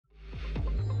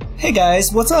Hey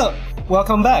guys, what's up?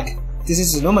 Welcome back. This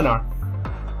is Luminar.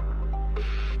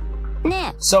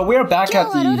 So we're back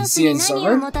at the CN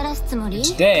server.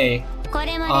 Today,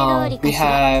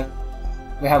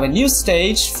 we have a new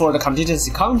stage for the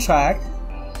contingency contract,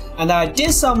 and I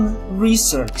did some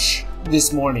research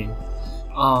this morning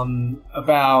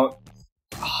about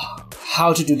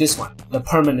how to do this one, the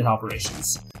permanent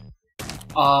operations.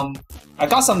 I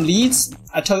got some leads.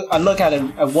 I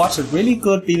watched a really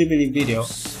good Bilibili video,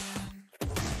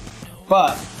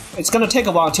 but it's gonna take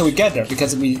a while until we get there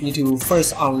because we need to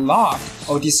first unlock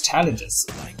all these challenges.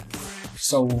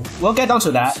 So we'll get down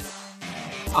to that.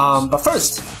 But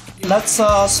first, let's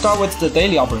start with the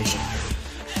daily operation.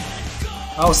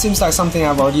 Oh, seems like something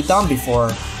I've already done before.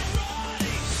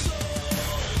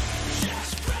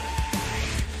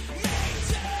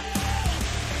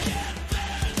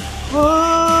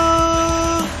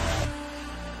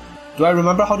 Do I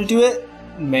remember how to do it?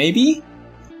 Maybe?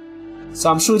 So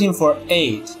I'm shooting for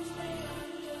 8.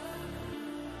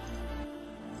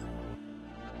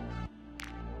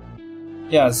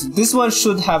 Yes, this one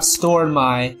should have stored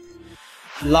my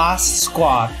last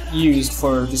squad used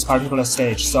for this particular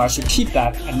stage, so I should keep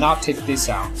that and not take this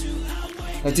out.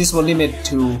 But this will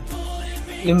limit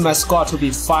my squad to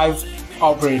be 5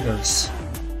 operators.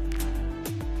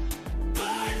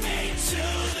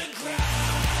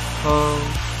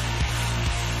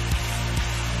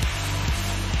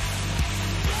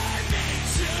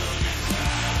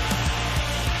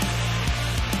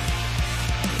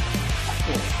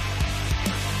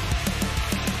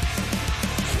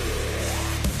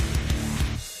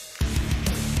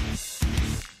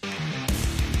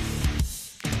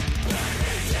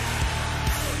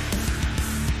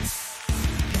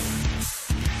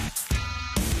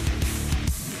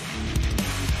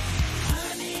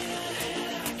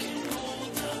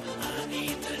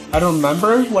 I don't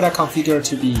remember what I configured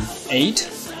to be 8.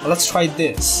 But let's try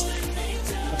this.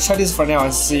 Let's try this for now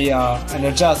and see and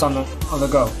adjust on the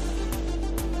go.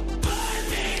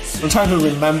 I'm trying to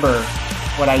remember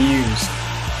what I used.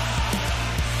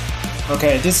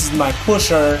 Okay, this is my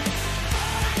pusher.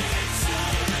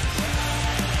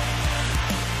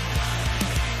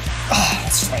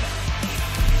 Let's try that.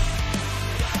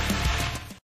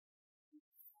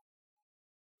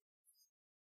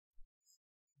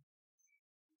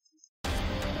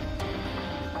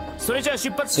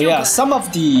 So yeah, some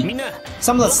of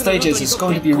the stages is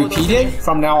going to be repeated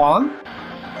from now on.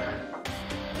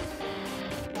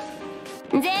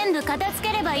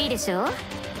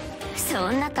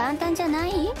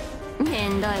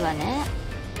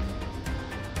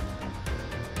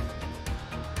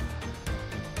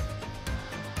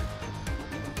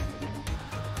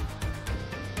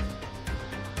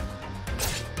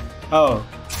 Oh,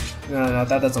 no,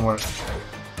 that doesn't work.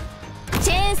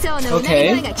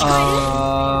 Okay, I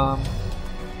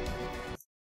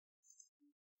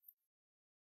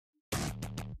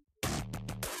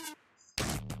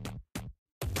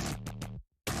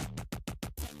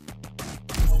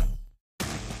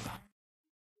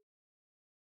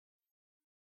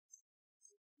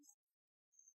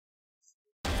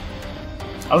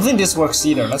don't think this works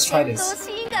either. Let's try this.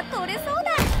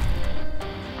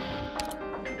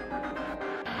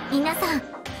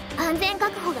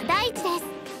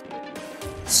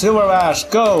 Silver Ash,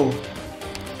 go!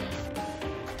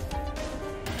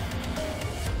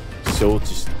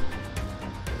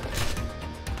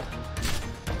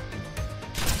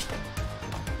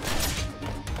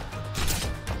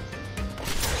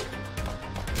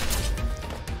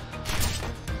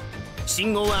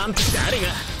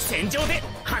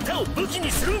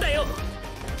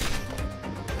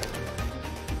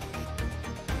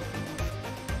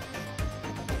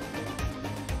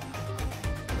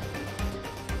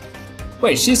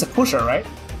 Wait, she's a pusher, right?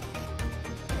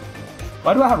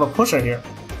 Why do I have a pusher here?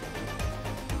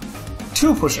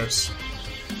 2 pushers.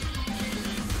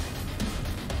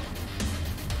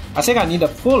 I think I need a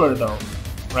puller though,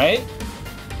 right?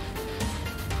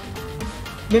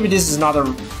 Maybe this is not a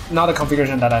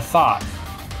configuration that I thought.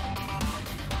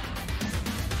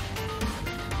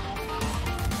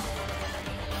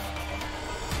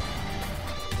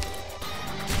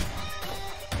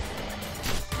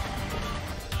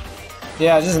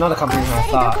 Yeah, this is not a configuration I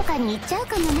thought.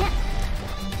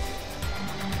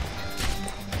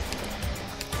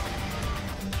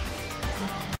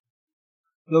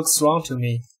 Looks wrong to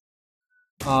me.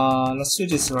 Let's switch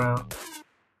this around.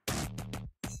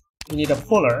 We need a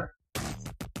puller.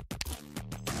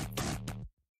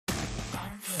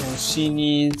 She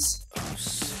needs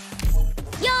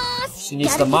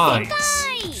the mines.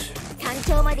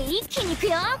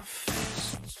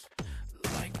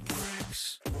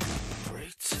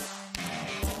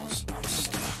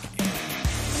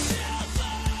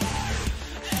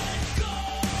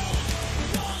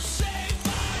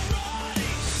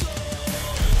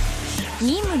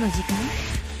 任務の時間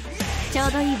ちょ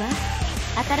うどいいわ。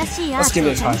新しいアートを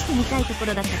試してみたいとこ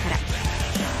ろだったから。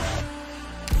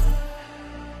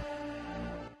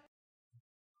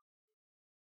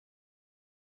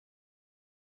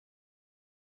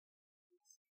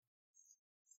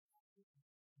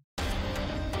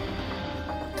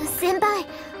先輩、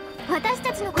私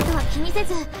たちのことは気にせ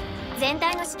ず全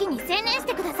体の指揮に専念し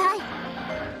てください。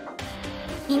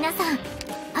皆さん、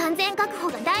安全確保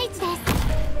が第一です。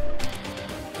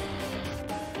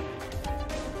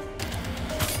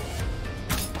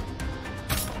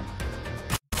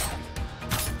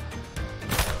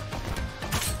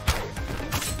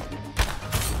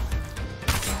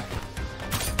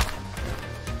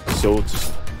承知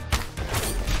した。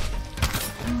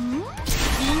リン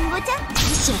ゴちゃん、意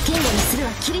志を堅固にする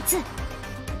は規律。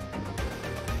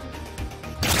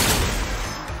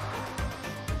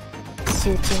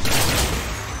集中。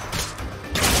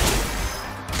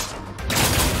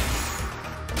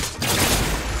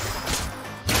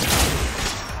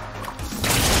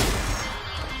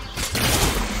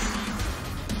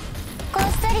こっ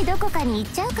そりどこかに行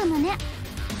っちゃうかもね。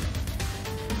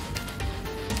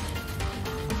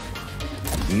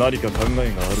何か考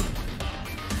えがある。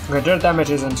Their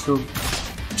damage isn't too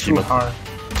hard.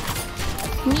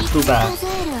 Too bad.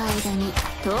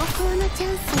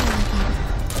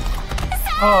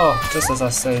 Oh, just as I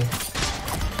say.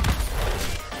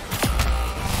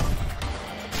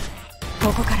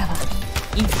 ここからは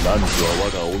何時は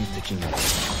我が恩敵が。は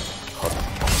た。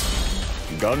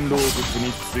岩老物に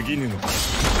過ぎぬのか。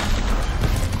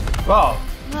Wow.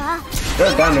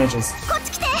 Their damage is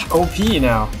OP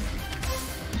now.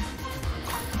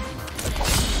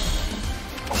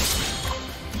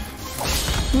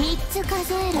 3つ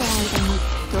数える間に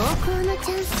投稿の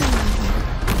チャンスを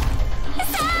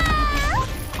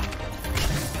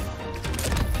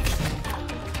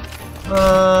あげる。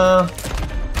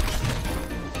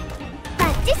バ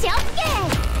ッチシオッケ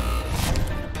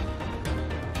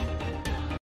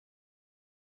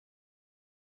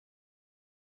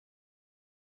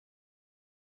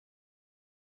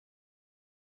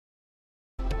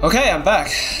ー。Okay, I'm back.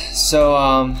 So,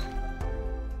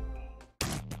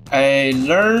 I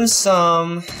learned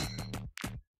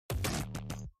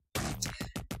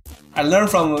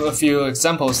from a few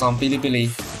examples on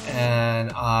Bilibili,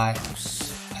 and I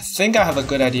think I have a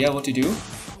good idea what to do.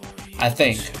 I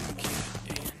think,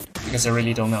 because I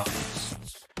really don't know.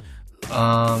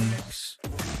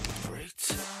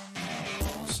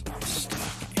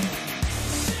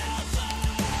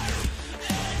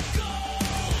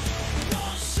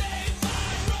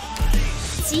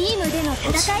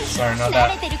 Sorry, not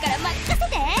that.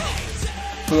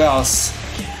 Who else?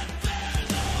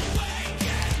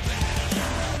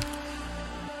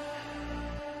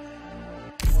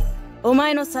 お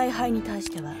前の采配に対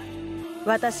しては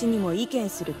私にも意見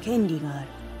する権利がある。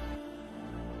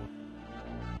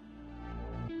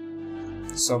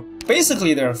 So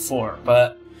basically there are 4,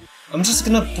 but I'm just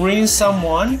gonna bring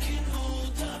someone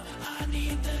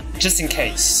just in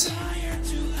case.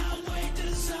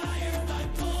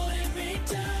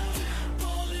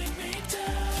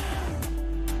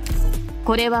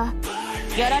 これは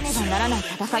やらねばならない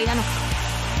戦いなのか。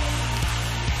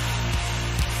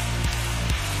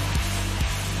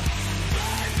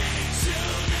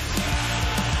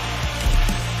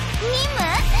任務？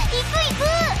行く行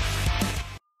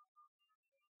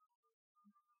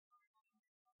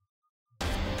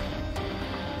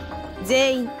く。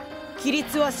全員規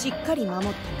律はしっかり守って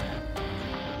もら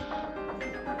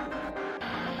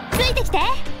う。ついてきて。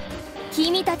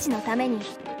君たちのために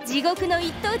地獄の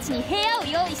一等地に部屋を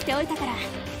用意しておいたから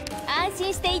安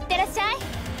心して行ってらっしゃい。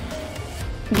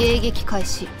迎撃開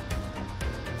始。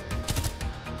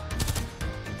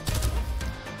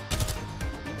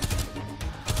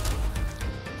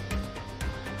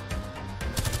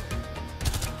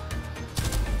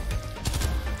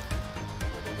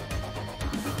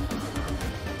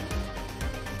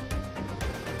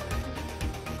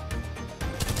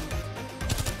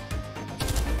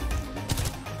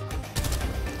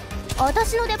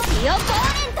私の出番よ、ポ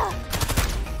ーネント。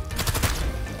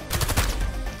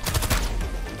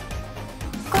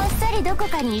こっそりどこ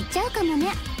かに行っちゃうかも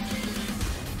ね。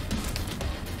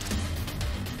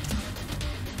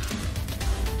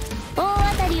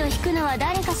大当たりを引くのは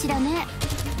誰かしらね。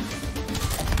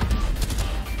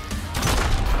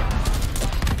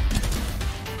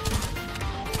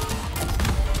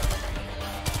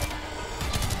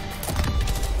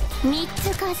3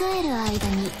つ数える間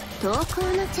に投稿の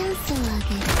チャンスをあ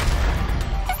げる。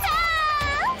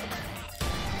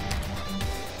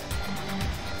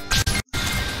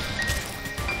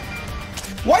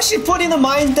Why is she putting the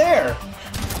mine there?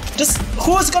 Just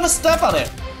who's gonna step on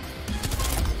it?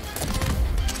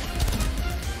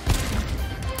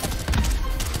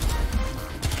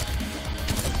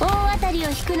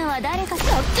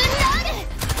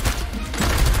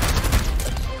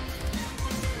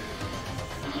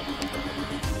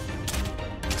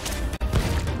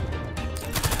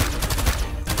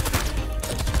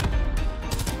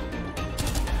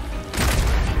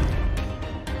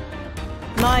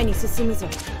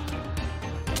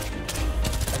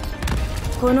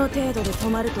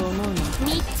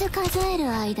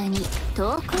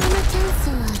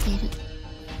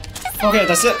 Okay,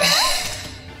 that's it.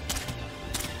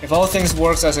 If all things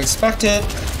works as expected,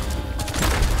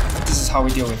 this is how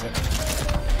we deal with it.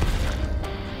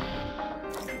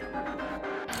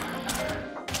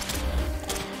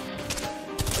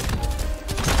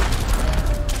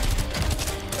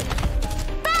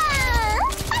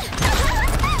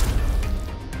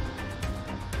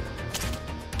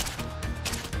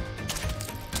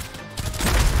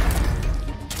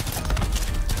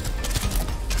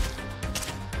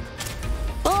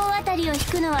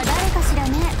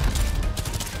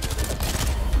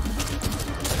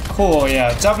 Cool,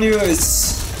 yeah, W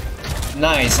is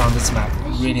nice on this map,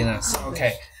 really nice.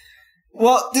 Okay.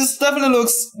 Well, this definitely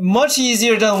looks much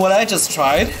easier than what I just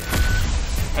tried.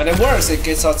 And it works, it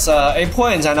gets us 8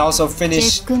 points and also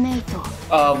finish.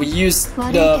 We used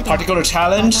the particular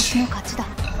challenge.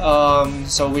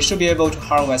 So we should be able to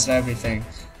harvest everything.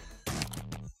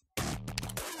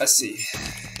 Let's see.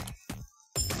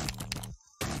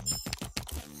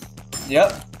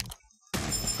 Yep.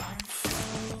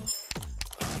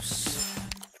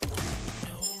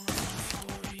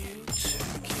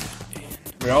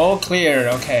 We're all clear,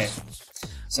 okay.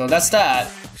 So that's that.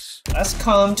 Let's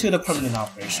come to the permanent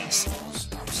operations.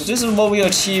 So this is what we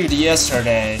achieved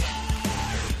yesterday.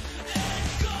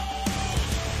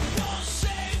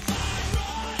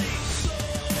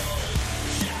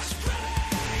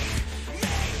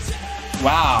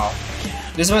 Wow.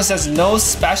 This one says no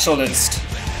specialist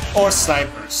or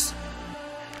snipers.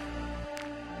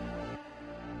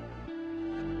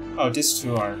 Oh, these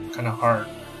two are kind of hard.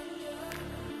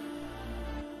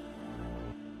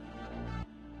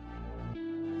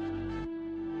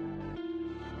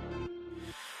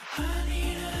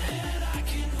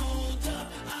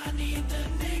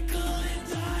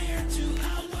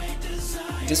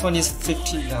 This one is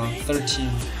 15 now, 13.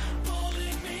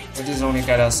 But this only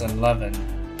got us 11.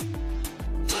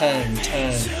 10, 10,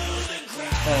 10.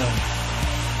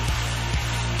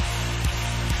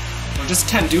 We just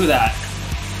can't do that.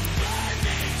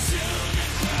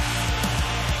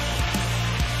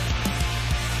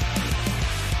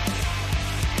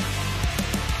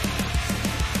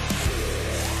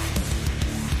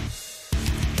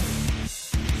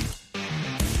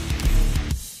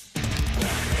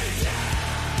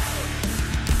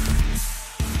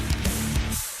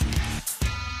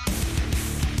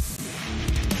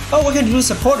 Oh, we can do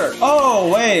supporter.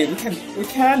 Oh wait, we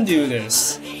can do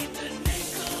this.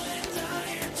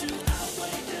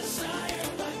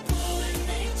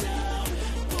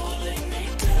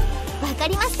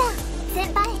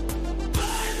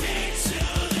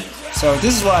 So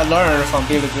this is what I learned from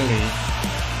Bilibili.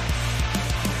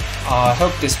 I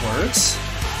hope this works.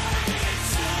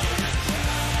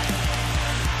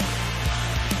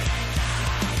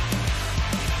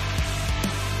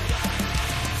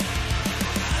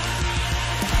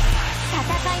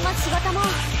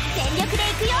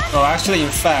 Oh, actually, in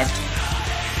fact,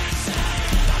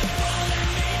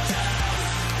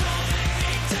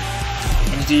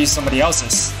 I need to use somebody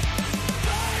else's.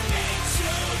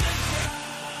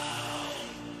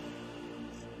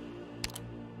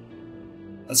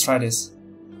 Let's try this.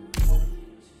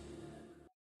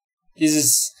 This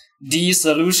is the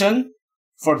solution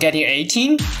for getting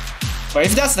 18. But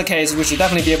if that's the case, we should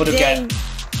definitely be able to get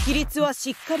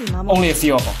only a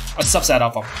few of them, a subset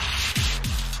of them.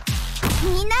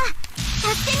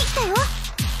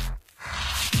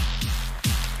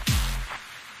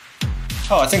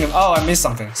 Oh, I missed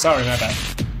something. Sorry, my bad.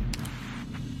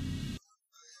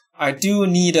 I do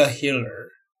need a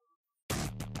healer.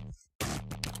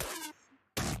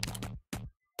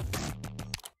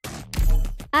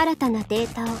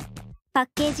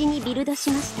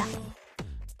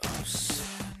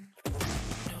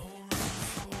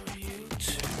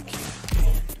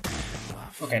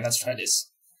 Okay, let's try this.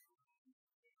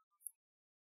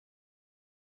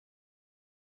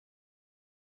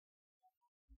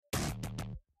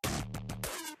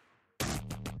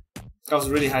 That was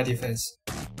really high defense.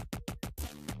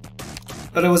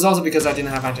 But it was also because I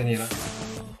didn't have Antonina.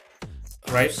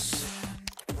 Right?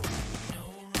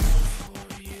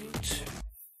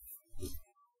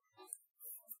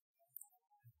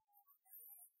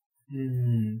 Yeah,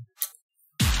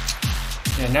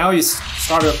 now you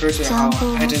start to appreciate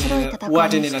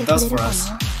what Argentina does for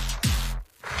us.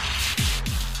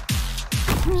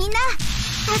 みんな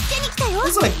助けに来たよ。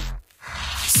 It's like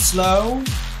slow,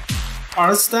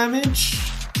 arts damage,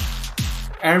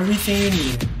 everything you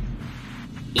need.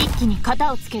 一気に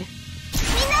型をつける。み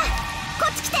んなこ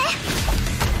っち来て。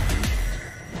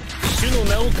主の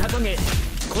名を掲げ、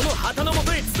この旗の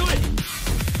元へ集え。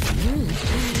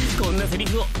こんなセリ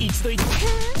フを一度言って。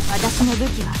私の武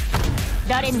器は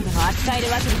誰にでも扱える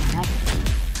わけではない。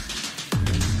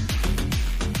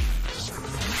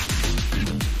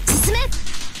進め。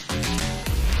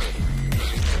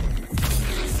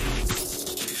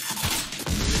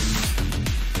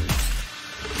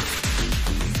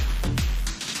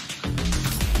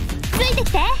ついて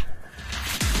きて。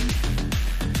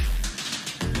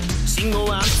信号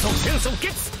は即戦即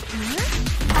決。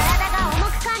体が重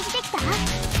く感じてきた。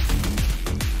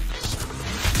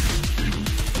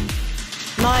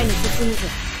前に進むぞ。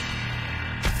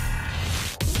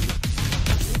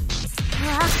う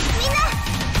わ、みんな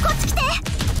こっち来て。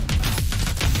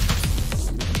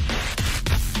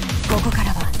ここか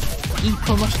らは一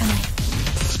歩も引かない。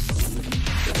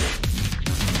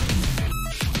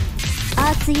ア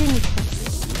ーツユニット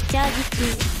チャージ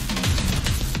中。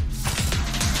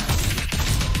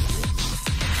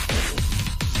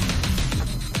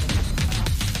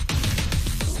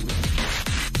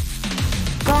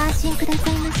ご安心くださ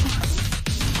いませ。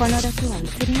この毒は移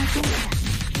りませんから。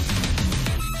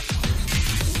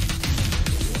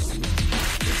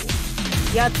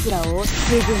奴らをす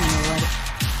ぐに終わる。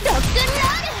ロックンロ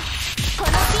ール。こ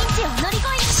のピンチを乗り越え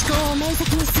る。思考を明晰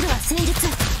にするは戦術。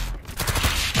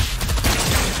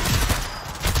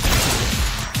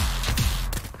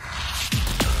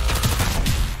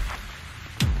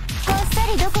こっそ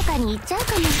りどこかに行っちゃう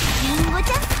かも。りんご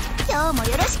ちゃん、今日も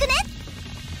よろしくね。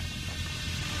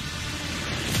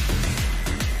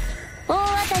大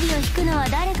当たりを引くのは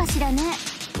誰かしらね。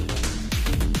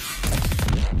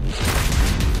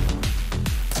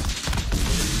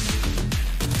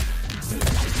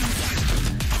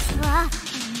うわ、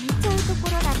見ちゃうとこ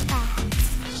ろだった。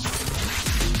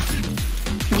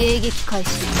迎撃開始。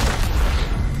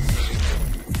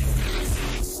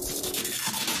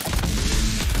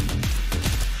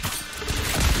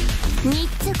3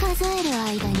つ数える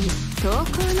間に投稿の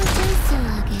チャンスを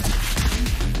あげる。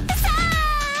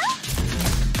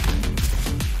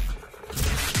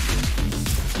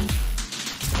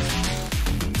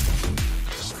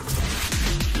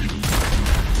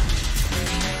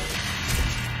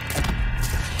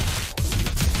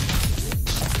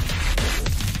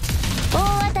大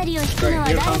当たりを引くのは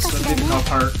誰かしらね。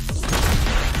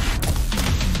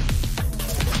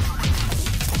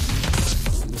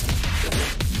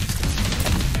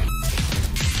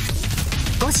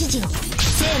ご指示を。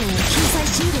生命を救済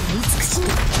シールを慈しみ。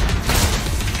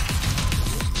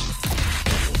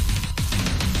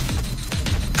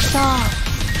さあ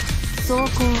走行を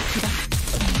下す。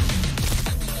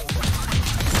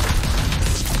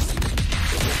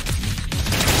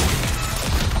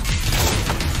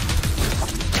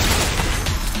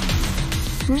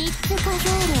3つ数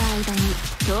える間に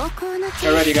投稿のチャ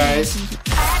ンス。 Get ready, guys.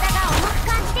 体が重く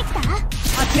感じてきた。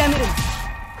諦める。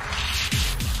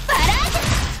バラージュ。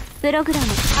プログラムアー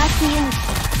ツユニ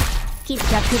ット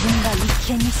百分が一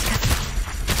見にしか。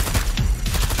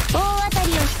大当たり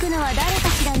を引くのは誰か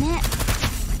しらね。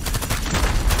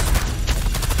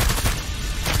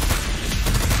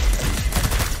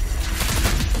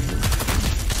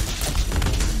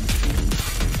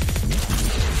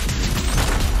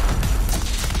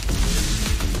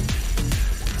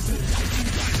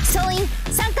総員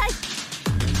3回。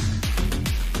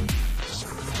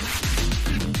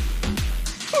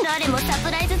誰もサプ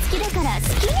ライズ付きだから好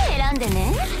きに選んで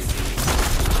ね。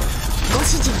ご指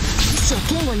示は意思を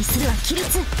堅固にするは規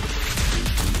律。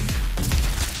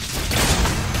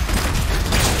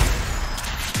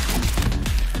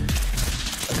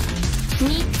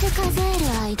3つ数える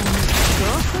間に同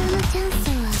行のチャンス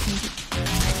をあげ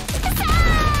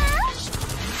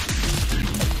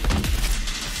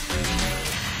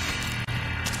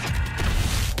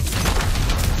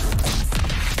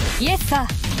る。イエスサ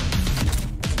ー。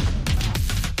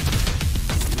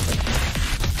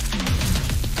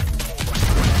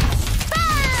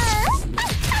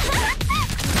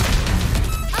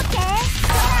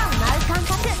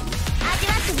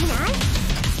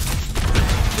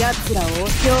奴らを評価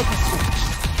する。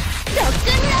ロック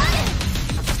ンロー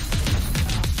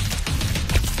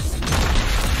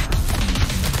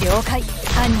ル。了解。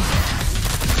犯人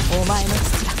お前の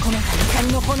父がこの怒り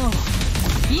の炎を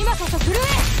今こそ震え。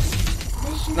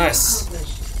Nice.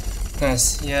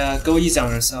 Nice. Yeah, go easy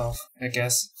on yourself, I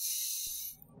guess.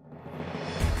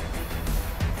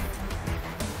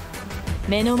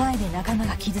 目の前で仲間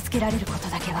が傷つけられること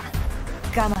だけは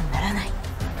我慢ならない。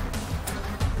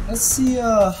 Let's see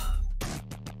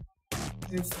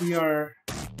if we are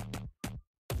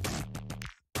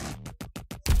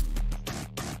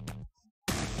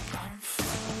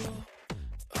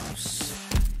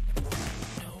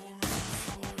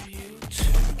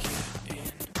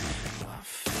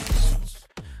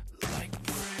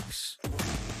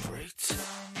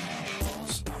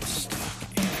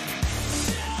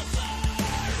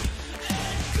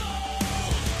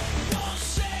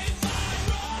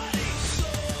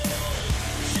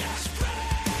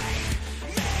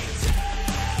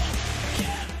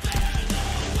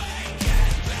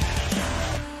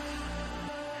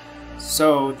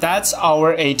So that's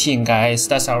our 18, guys.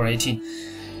 That's our 18.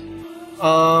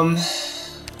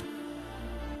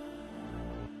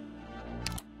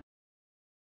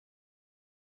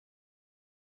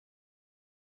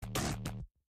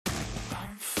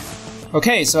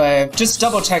 Okay, so I just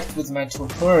double checked with my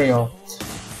tutorial,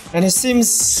 and it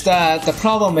seems that the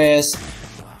problem is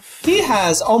he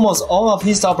has almost all of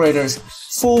his operators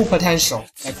full potential,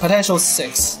 like potential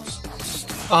 6.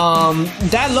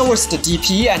 That lowers the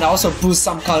DP and also boosts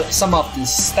some of the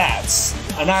stats,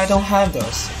 and I don't have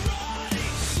those.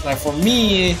 Like for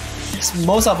me,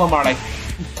 most of them are like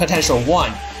potential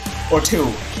 1 or 2,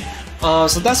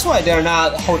 so that's why they're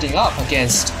not holding up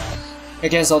against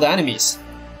all the enemies.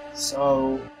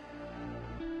 So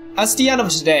that's the end of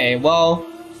today. Well,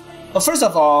 first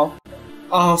of all,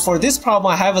 for this problem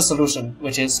I have a solution,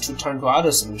 which is to turn to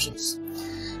other solutions.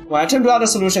 When I turn to other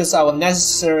solutions, I will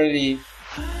necessarily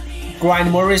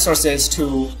grind more resources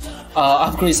to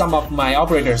upgrade some of my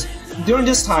operators. During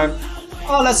this time,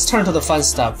 let's turn to the fun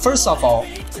stuff. First of all,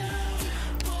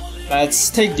 let's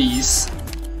take these.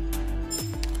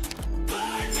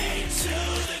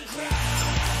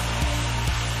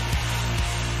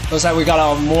 Looks like we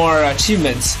got more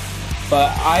achievements, but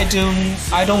I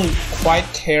don't quite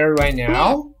care right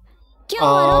now.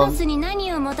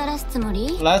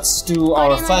 Let's do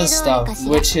our fun stuff,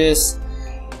 which is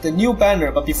the new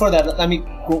banner. But before that, let me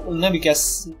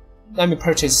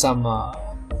purchase some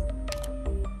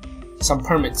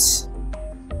permits.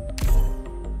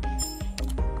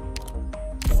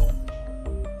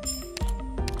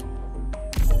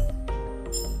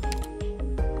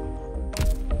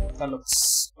 That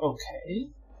looks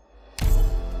okay.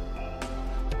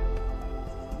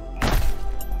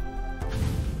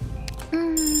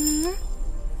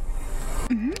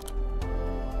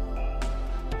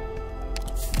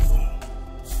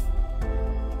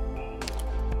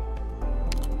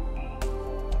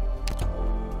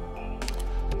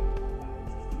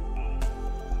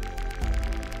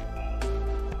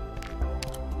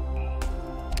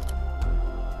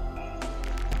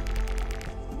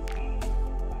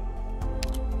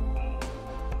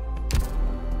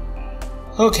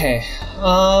 Okay,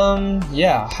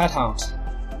 yeah, headhunt.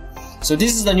 So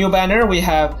this is the new banner. We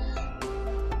have,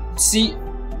 see,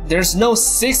 there's no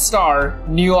 6-star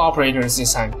new operators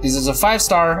this time. This is a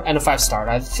 5-star and a 5-star.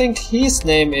 I think his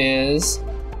name is,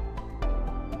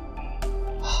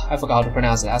 I forgot how to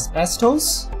pronounce it,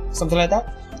 Asbestos? Something like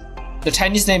that. The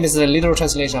Chinese name is the literal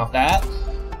translation of that.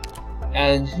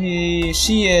 And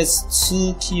she is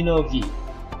Tsukinogi.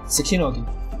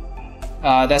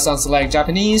 That sounds like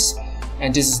Japanese.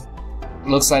 And this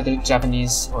looks like the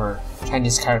Japanese or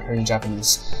Chinese character in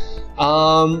Japanese.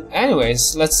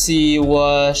 Anyways, let's see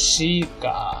what she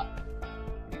got.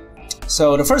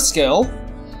 So the first skill,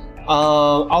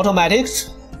 automatic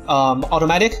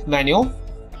manual,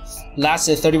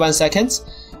 lasted 31 seconds.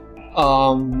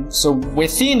 So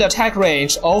within the attack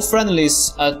range, all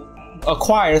friendlies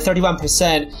acquire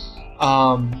 31%.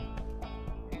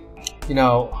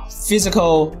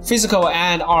 Physical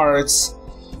and arts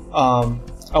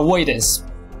avoidance,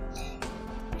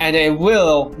 and it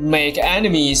will make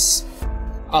enemies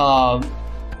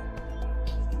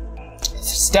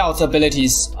stealth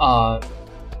abilities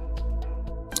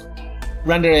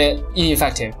render it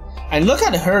ineffective. And look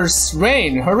at her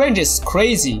range. Her range is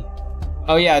crazy.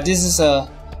 Oh yeah, this is a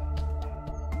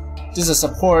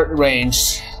support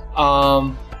range.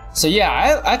 So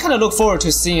yeah, I kind of look forward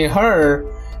to seeing her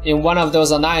in one of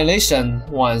those annihilation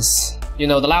ones. You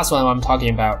know, the last one I'm talking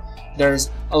about. There's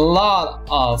a lot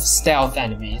of stealth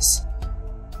enemies.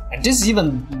 And this is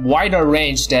even wider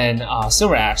range than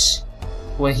Silver Ash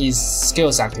when his skill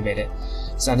is activated.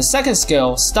 So the second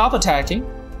skill, stop attacking.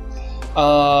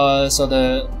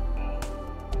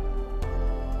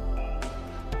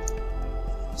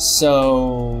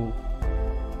 So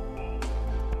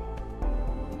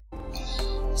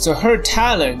So her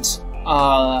talent,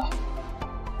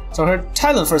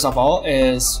 first of all,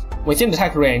 is within the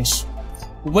attack range.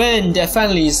 When the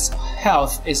family's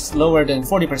health is lower than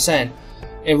 40%,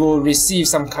 it will receive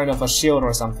some kind of a shield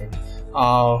or something,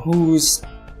 whose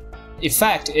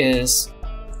effect is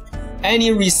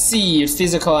any received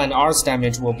physical and arts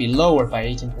damage will be lowered by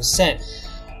 18%.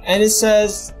 And it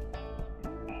says,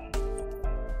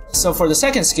 so for the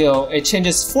second skill, it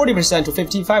changes 40% to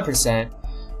 55%,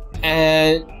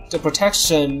 and the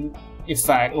protection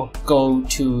effect will go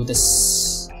to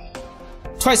this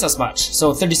twice as much,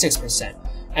 so 36%.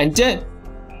 And then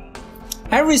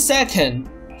every second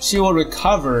she will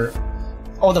recover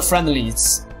all the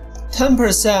friendlies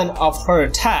 10% of her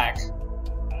attack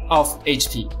of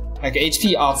HP, like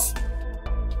HP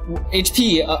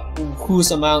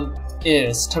whose amount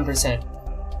is 10%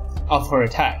 of her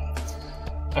attack.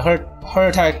 And her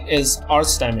attack is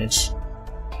arts damage.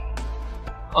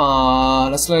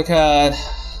 Let's look at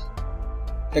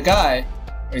the guy.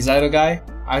 Is that a guy?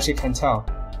 I actually can't tell.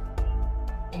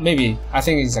 Maybe. I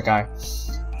think it's a guy.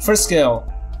 First skill.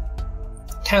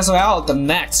 Cancel out the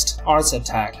next arts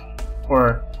attack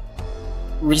or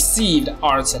received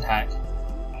arts attack.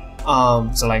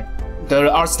 So like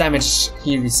the arts damage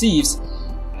he receives,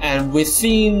 and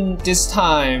within this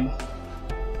time,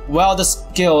 while the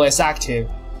skill is active,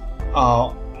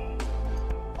 all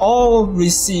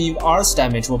received arts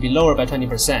damage will be lowered by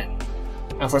 20%.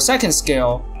 And for second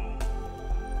skill,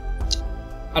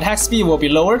 attack speed will be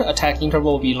lowered, attack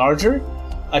interval will be larger,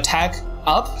 attack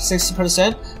up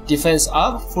 60%, defense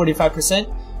up 45%,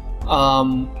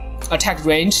 attack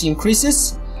range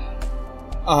increases,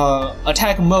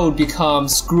 attack mode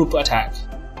becomes group attack.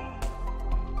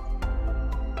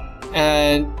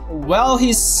 And while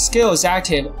his skill is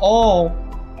active, all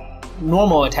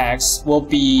normal attacks will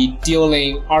be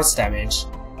dealing arts damage.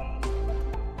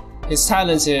 His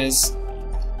talent is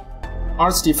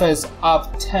arts defense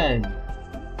up 10,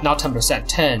 not 10%,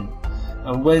 10.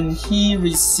 And when he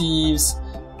receives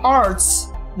arts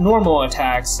normal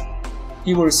attacks,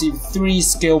 he will receive 3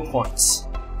 skill points.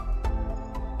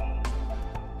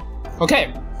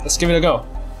 Okay, let's give it a go.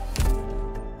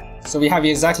 So we have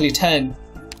exactly 10.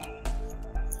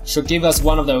 Should give us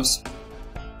one of those.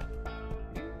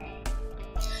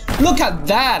 Look at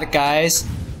that, guys!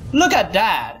 Look at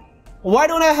that! Why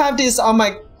don't I have this on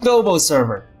my global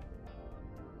server?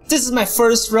 This is my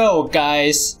first row,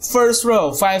 guys. First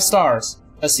row, 5 stars.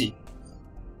 Let's see.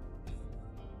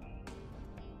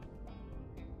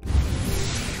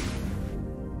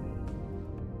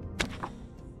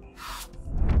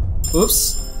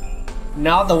 Oops.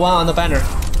 Not the one on the banner.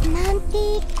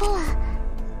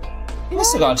 I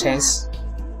still got a chance.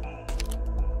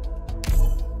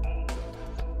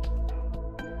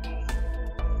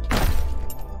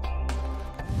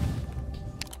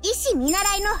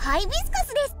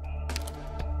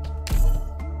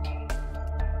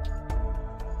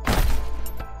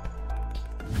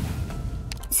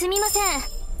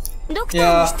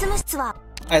 Yeah,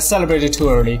 I celebrated too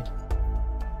early.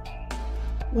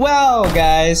 Well,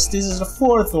 guys, this is the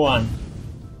 4th one.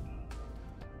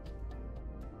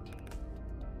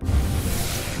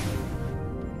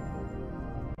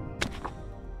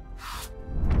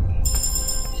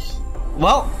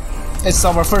 Well, it's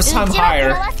our first time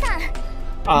hire.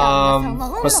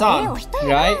 Croissant,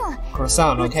 right?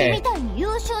 Croissant, okay.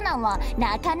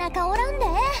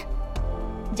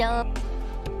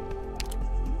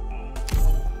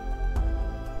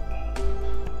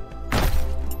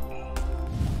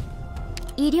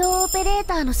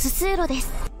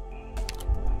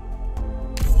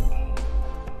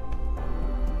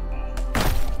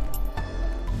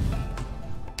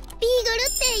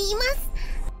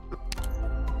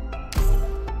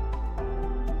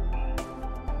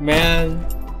 Man,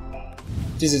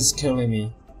 this is killing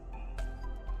me.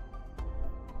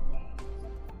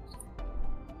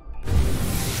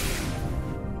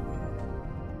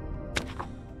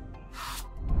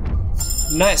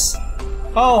 Nice.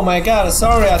 Oh my god,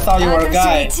 sorry, I thought you were a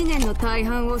guy.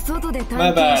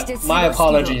 My bad. My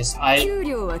apologies. I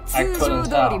couldn't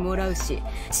tell.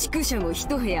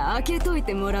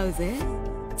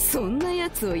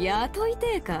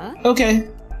 Okay.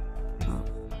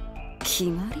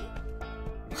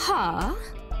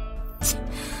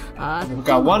 We've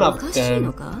got one of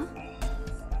them.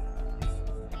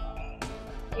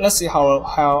 Let's see how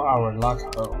our luck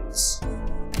holds.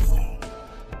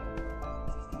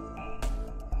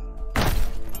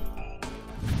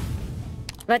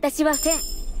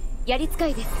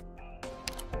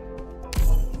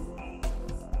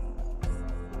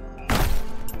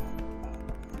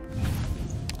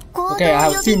 Okay, I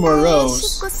have a few more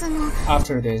rows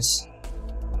after this.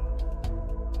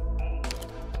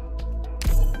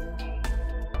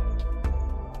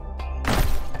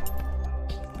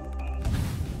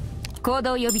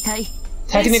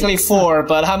 Technically 4,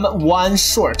 but I'm 1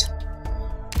 short.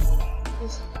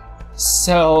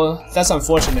 So that's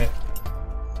unfortunate.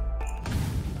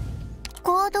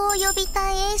 行動予備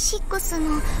隊 A6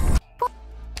 の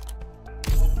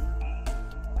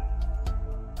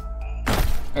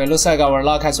It looks like our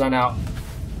luck has run out.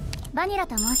 バニラ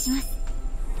と申します。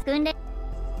訓練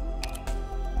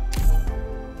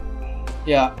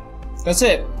Yeah, that's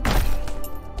it.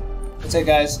 That's it,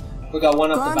 guys. We got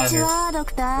one of the banners.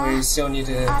 We still need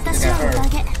to get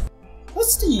her.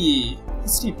 What's the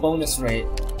bonus rate?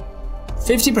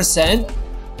 50%?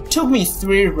 Took me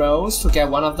 3 rows to get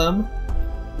one of them,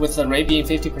 with the rate being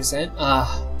 50%.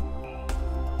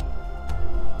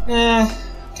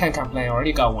 Can't complain.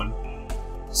 Already got one.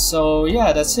 So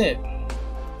yeah, that's it.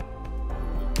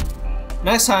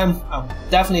 Next time, I'll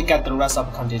definitely get the rest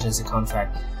of the contingency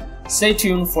contract. Stay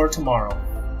tuned for tomorrow.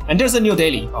 And there's a new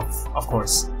daily, of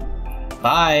course.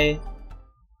 Bye!